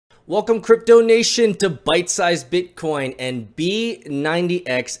Welcome Crypto Nation to Bite-Sized Bitcoin and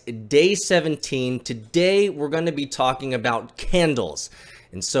B90X Day 17. Today we're going to be talking about candles.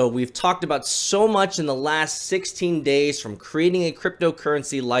 And so we've talked about so much in the last 16 days, from creating a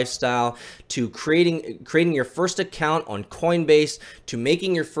cryptocurrency lifestyle to creating your first account on Coinbase, to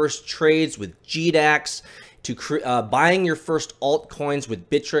making your first trades with GDAX, to buying your first altcoins with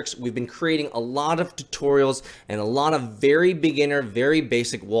Bittrex. We've been creating a lot of tutorials and a lot of very beginner, very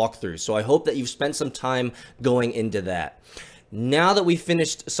basic walkthroughs. So I hope that you've spent some time going into that. Now that we've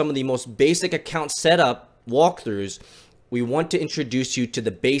finished some of the most basic account setup walkthroughs, we want to introduce you to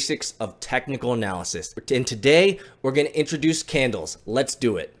the basics of technical analysis. And today we're going to introduce candles. Let's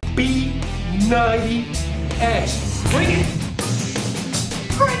do it. B90X. Bring it.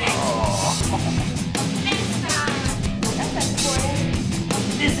 Bring it.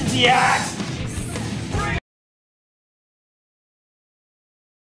 This is the act.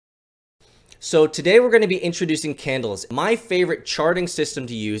 So today we're going to be introducing candles. My favorite charting system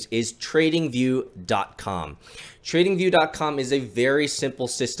to use is tradingview.com. Tradingview.com is a very simple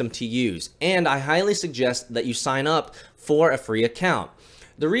system to use, and I highly suggest that you sign up for a free account.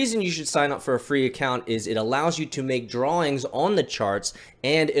 The reason you should sign up for a free account is it allows you to make drawings on the charts,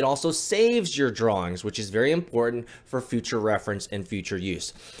 and it also saves your drawings, which is very important for future reference and future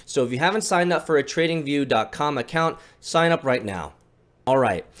use. So if you haven't signed up for a tradingview.com account, sign up right now. All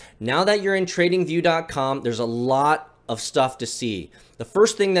right, now that you're in tradingview.com, there's a lot of stuff to see. The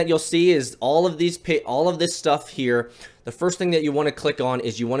first thing that you'll see is all of this stuff here. The first thing that you want to click on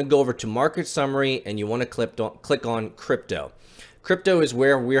is you want to go over to market summary, and you want to click on crypto. Crypto is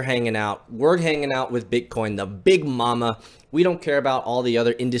where we're hanging out. We're hanging out with Bitcoin, the big mama. We don't care about all the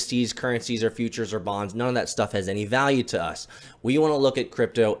other indices, currencies, or futures or bonds. None of that stuff has any value to us. We want to look at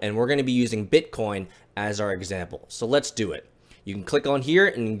crypto, and we're going to be using Bitcoin as our example. So let's do it. You can click on here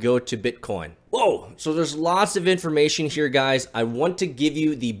and go to Bitcoin. Whoa, so there's lots of information here, guys. I want to give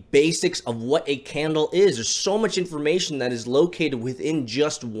you the basics of what a candle is. There's so much information that is located within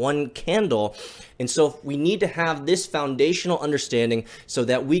just one candle. And so we need to have this foundational understanding so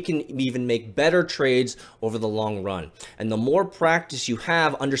that we can even make better trades over the long run. And the more practice you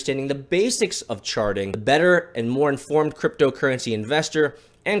have understanding the basics of charting, the better and more informed cryptocurrency investor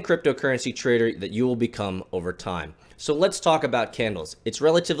and cryptocurrency trader that you will become over time. So let's talk about candles. It's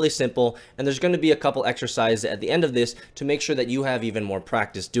relatively simple, and there's going to be a couple exercises at the end of this to make sure that you have even more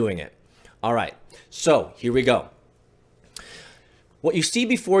practice doing it. All right, so here we go. What you see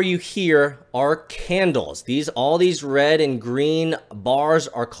before you here are candles. All these red and green bars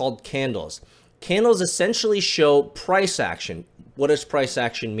are called candles. Candles essentially show price action. What does price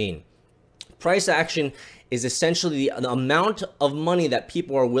action mean? Price action is essentially the amount of money that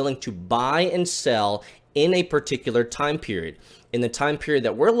people are willing to buy and sell in a particular time period. In the time period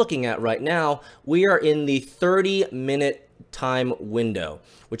that we're looking at right now, we are in the 30-minute time window,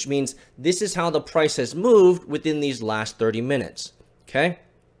 which means this is how the price has moved within these last 30 minutes, okay?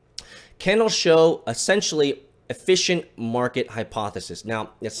 Candles show essentially efficient market hypothesis.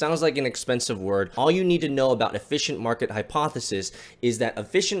 Now, it sounds like an expensive word. All you need to know about efficient market hypothesis is that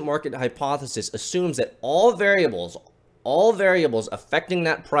efficient market hypothesis assumes that all variables affecting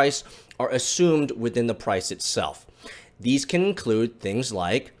that price are assumed within the price itself. These can include things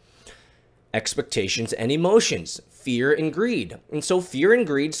like expectations and emotions, fear and greed. And so fear and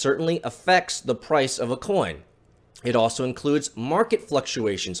greed certainly affects the price of a coin. It also includes market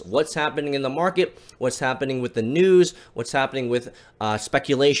fluctuations. What's happening in the market, what's happening with the news, what's happening with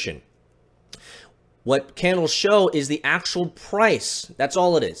speculation. What candles show is the actual price. That's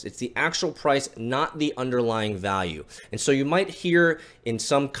all it is. It's the actual price, not the underlying value. And so you might hear in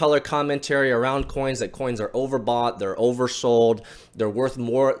some color commentary around coins that coins are overbought, they're oversold, they're worth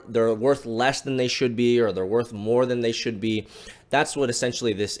more, they're worth less than they should be, or they're worth more than they should be. That's what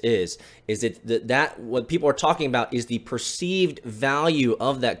essentially this is that what people are talking about is the perceived value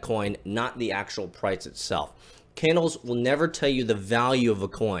of that coin, not the actual price itself. Candles will never tell you the value of a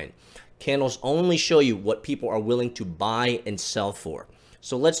coin. Candles only show you what people are willing to buy and sell for.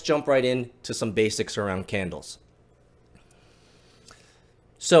 So let's jump right into some basics around candles.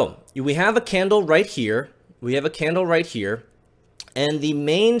 So we have a candle right here. And the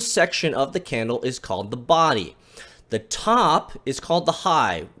main section of the candle is called the body. The top is called the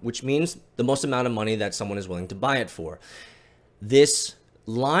high, which means the most amount of money that someone is willing to buy it for. This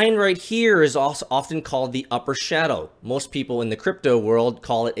line right here is also often called the upper shadow. Most people in the crypto world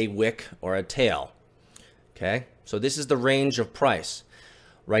call it a wick or a tail. Okay, so this is the range of price.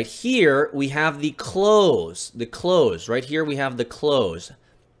 Right here, we have the close. Right here, we have the close.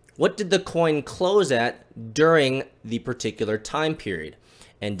 What did the coin close at during the particular time period?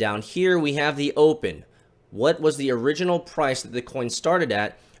 And down here we have the open. What was the original price that the coin started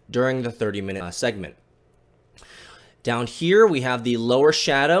at during the 30-minute segment? Down here we have the lower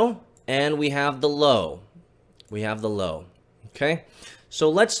shadow and we have the low. We have the low. Okay, so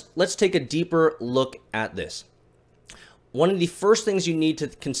let's take a deeper look at this. One of the first things you need to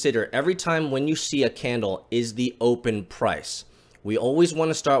consider every time when you see a candle is the open price. We always want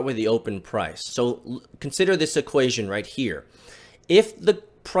to start with the open price. So consider this equation right here. If the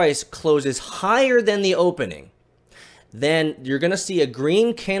price closes higher than the opening, then you're going to see a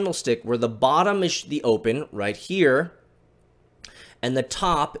green candlestick where the bottom is the open right here and the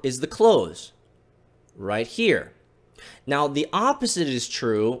top is the close right here. Now, the opposite is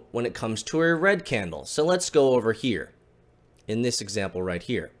true when it comes to a red candle. So let's go over here in this example right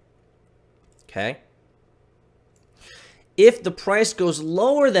here. Okay. If the price goes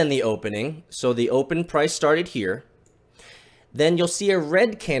lower than the opening, so the open price started here, then you'll see a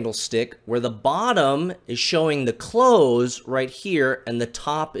red candlestick where the bottom is showing the close right here and the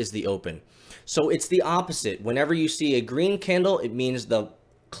top is the open. So it's the opposite. Whenever you see a green candle, it means the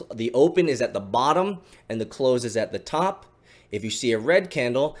open is at the bottom and the close is at the top. If you see a red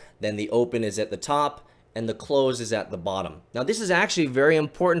candle, then the open is at the top and the close is at the bottom. Now, this is actually very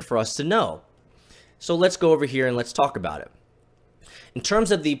important for us to know. So let's go over here and let's talk about it. In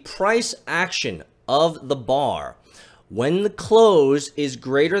terms of the price action of the bar, when the close is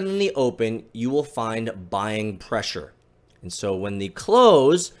greater than the open, you will find buying pressure. And so when the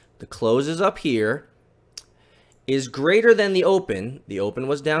close is up here, is greater than the open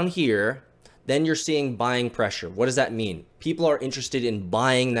was down here, then you're seeing buying pressure. What does that mean? People are interested in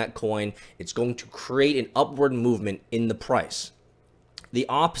buying that coin. It's going to create an upward movement in the price. The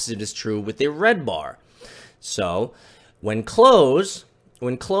opposite is true with a red bar. So when close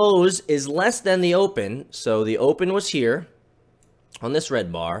is less than the open, so the open was here on this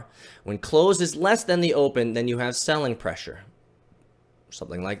red bar. When close is less than the open, then you have selling pressure.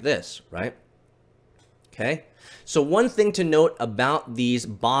 Something like this, right? Okay. So one thing to note about these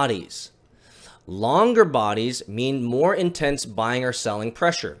bodies, longer bodies mean more intense buying or selling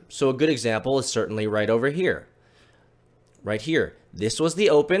pressure. So a good example is certainly right over here. Right here. This was the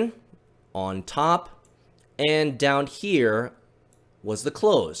open on top, and down here was the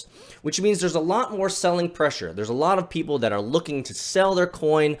close, which means there's a lot more selling pressure. There's a lot of people that are looking to sell their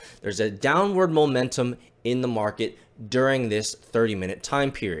coin. There's a downward momentum in the market during this 30-minute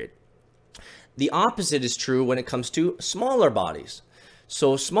time period. The opposite is true when it comes to smaller bodies.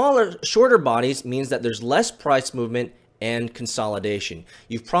 So shorter bodies means that there's less price movement and consolidation.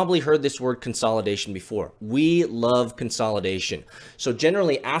 You've probably heard this word consolidation before. We love consolidation. So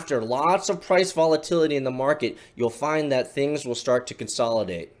generally, after lots of price volatility in the market, you'll find that things will start to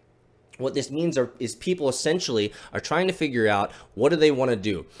consolidate. What this means is people essentially are trying to figure out, what do they want to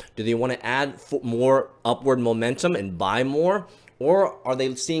do? Do they want to add more upward momentum and buy more? Or are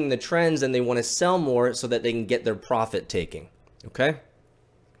they seeing the trends and they want to sell more so that they can get their profit taking? Okay.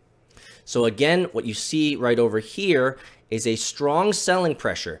 So again, what you see right over here is a strong selling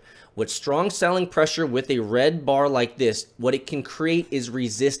pressure. With strong selling pressure with a red bar like this, what it can create is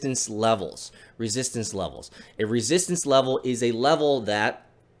resistance levels. Resistance levels. A resistance level is a level that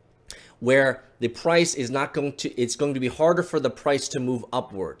where the price is not going to, it's going to be harder for the price to move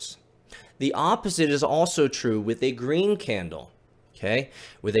upwards. The opposite is also true with a green candle. Okay,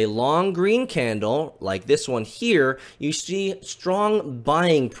 with a long green candle like this one here, you see strong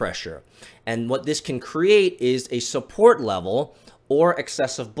buying pressure. And what this can create is a support level or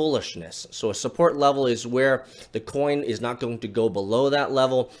excessive bullishness. So a support level is where the coin is not going to go below that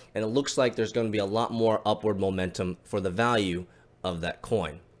level, and it looks like there's going to be a lot more upward momentum for the value of that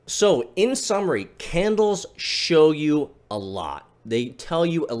coin. So in summary, candles show you a lot. They tell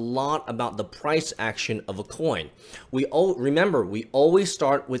you a lot about the price action of a coin. Remember, we always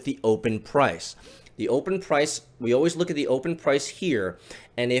start with the open price. The open price, we always look at the open price here,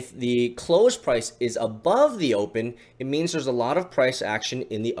 and if the close price is above the open, it means there's a lot of price action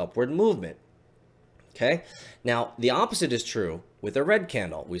in the upward movement. Okay, now the opposite is true with a red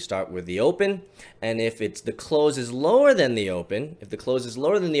candle. We start with the open, and if the close is lower than the open,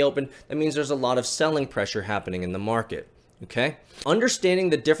 that means there's a lot of selling pressure happening in the market. Okay, understanding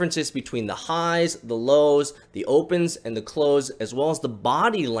the differences between the highs, the lows, the opens, and the close, as well as the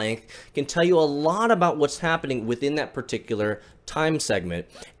body length, can tell you a lot about what's happening within that particular time segment,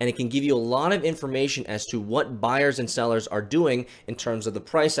 and it can give you a lot of information as to what buyers and sellers are doing in terms of the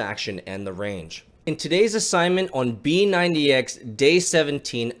price action and the range. In today's assignment on B90X Day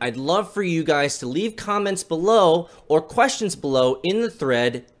 17, I'd love for you guys to leave comments below or questions below in the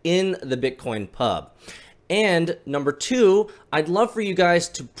thread in the Bitcoin Pub. And number two, I'd love for you guys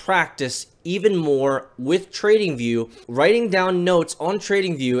to practice even more with TradingView, writing down notes on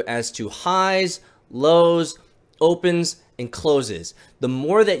TradingView as to highs, lows, opens, and closes. The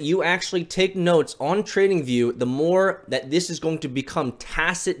more that you actually take notes on TradingView, the more that this is going to become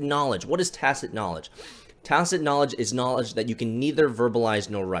tacit knowledge. What is tacit knowledge? Tacit knowledge is knowledge that you can neither verbalize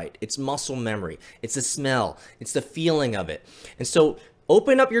nor write. It's muscle memory. It's the smell. It's the feeling of it. And so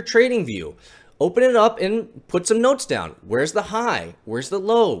open up your TradingView. Open it up and put some notes down. Where's the high? Where's the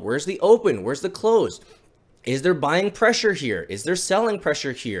low? Where's the open? Where's the close? Is there buying pressure here? Is there selling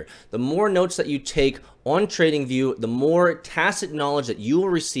pressure here? The more notes that you take on TradingView, the more tacit knowledge that you will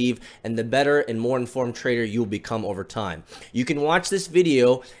receive, and the better and more informed trader you will become over time. You can watch this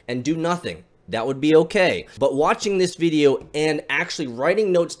video and do nothing. That would be okay. But watching this video and actually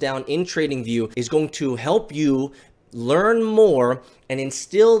writing notes down in TradingView is going to help you learn more and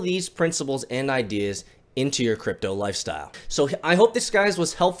instill these principles and ideas into your crypto lifestyle. So I hope this, guys,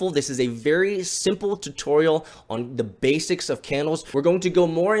 was helpful. This is a very simple tutorial on the basics of candles. We're going to go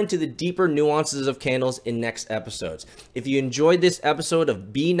more into the deeper nuances of candles in next episodes. If you enjoyed this episode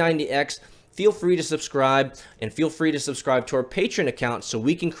of B90X, feel free to subscribe, and feel free to subscribe to our Patreon account so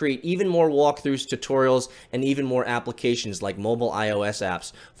we can create even more walkthroughs, tutorials, and even more applications like mobile iOS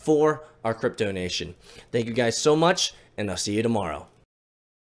apps for our crypto nation. Thank you guys so much, and I'll see you tomorrow.